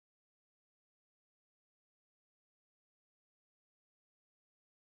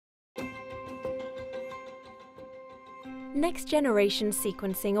Next-generation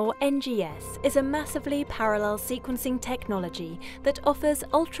sequencing, or NGS, is a massively parallel sequencing technology that offers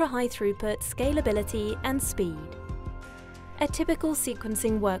ultra-high throughput, scalability, and speed. A typical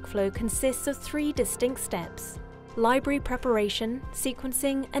sequencing workflow consists of 3 distinct steps: library preparation,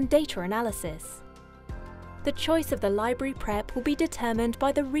 sequencing, and data analysis. The choice of the library prep will be determined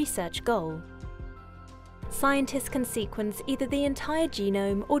by the research goal. Scientists can sequence either the entire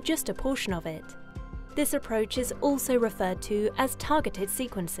genome or just a portion of it. This approach is also referred to as targeted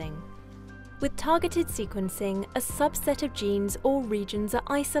sequencing. With targeted sequencing, a subset of genes or regions are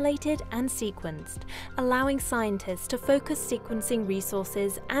isolated and sequenced, allowing scientists to focus sequencing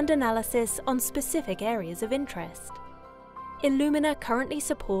resources and analysis on specific areas of interest. Illumina currently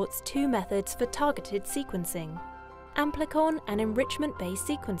supports 2 methods for targeted sequencing: amplicon and enrichment-based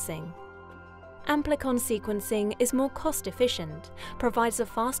sequencing. Amplicon sequencing is more cost-efficient, provides a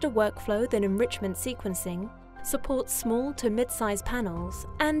faster workflow than enrichment sequencing, supports small to mid-size panels,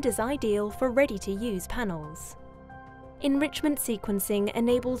 and is ideal for ready-to-use panels. Enrichment sequencing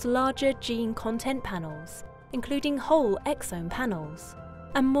enables larger gene content panels, including whole exome panels,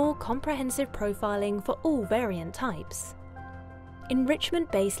 and more comprehensive profiling for all variant types.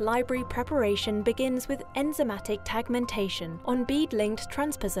 Enrichment-based library preparation begins with enzymatic tagmentation on bead-linked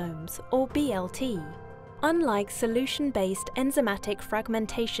transposomes, or BLT. Unlike solution-based enzymatic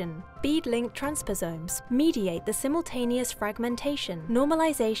fragmentation, bead-linked transposomes mediate the simultaneous fragmentation,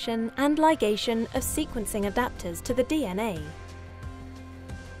 normalization, and ligation of sequencing adapters to the DNA.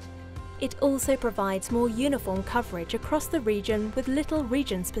 It also provides more uniform coverage across the region with little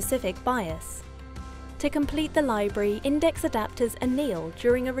region-specific bias. To complete the library, index adapters anneal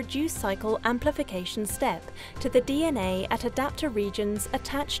during a reduced cycle amplification step to the DNA at adapter regions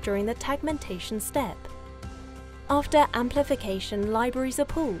attached during the tagmentation step. After amplification, libraries are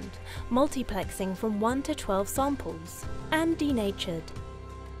pooled, multiplexing from 1 to 12 samples, and denatured.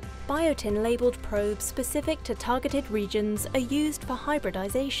 Biotin-labeled probes specific to targeted regions are used for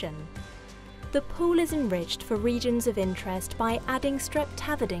hybridization. The pool is enriched for regions of interest by adding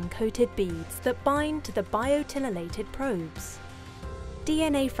streptavidin-coated beads that bind to the biotin-elated probes.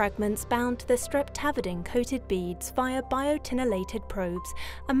 DNA fragments bound to the streptavidin-coated beads via biotin-elated probes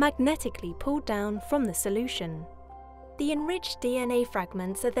are magnetically pulled down from the solution. The enriched DNA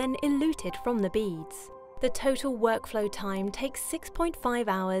fragments are then eluted from the beads. The total workflow time takes 6.5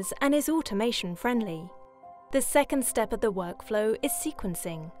 hours and is automation-friendly. The second step of the workflow is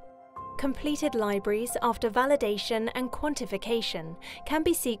sequencing. Completed libraries, after validation and quantification, can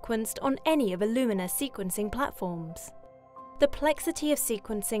be sequenced on any of Illumina's sequencing platforms. The plexity of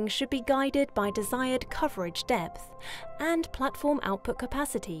sequencing should be guided by desired coverage depth and platform output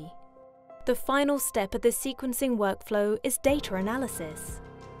capacity. The final step of the sequencing workflow is data analysis.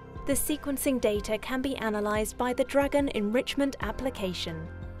 The sequencing data can be analyzed by the Dragon enrichment application,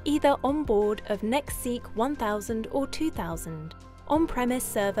 either on board of NextSeq 1000 or 2000. On-premise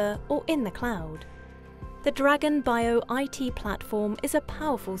server or in the cloud. The Dragon Bio IT platform is a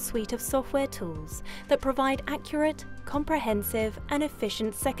powerful suite of software tools that provide accurate, comprehensive, and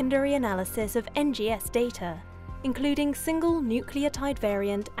efficient secondary analysis of NGS data, including single nucleotide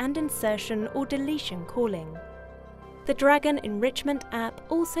variant and insertion or deletion calling. The Dragon Enrichment app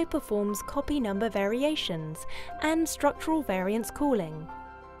also performs copy number variations and structural variance calling.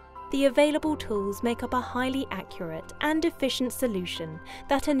 The available tools make up a highly accurate and efficient solution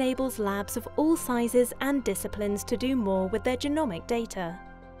that enables labs of all sizes and disciplines to do more with their genomic data.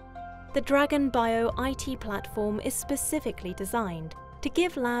 The Dragon Bio IT platform is specifically designed to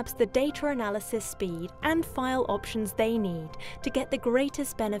give labs the data analysis speed and file options they need to get the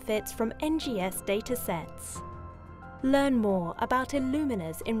greatest benefits from NGS datasets. Learn more about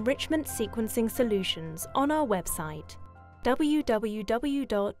Illumina's enrichment sequencing solutions on our website,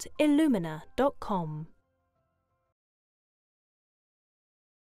 www.illumina.com.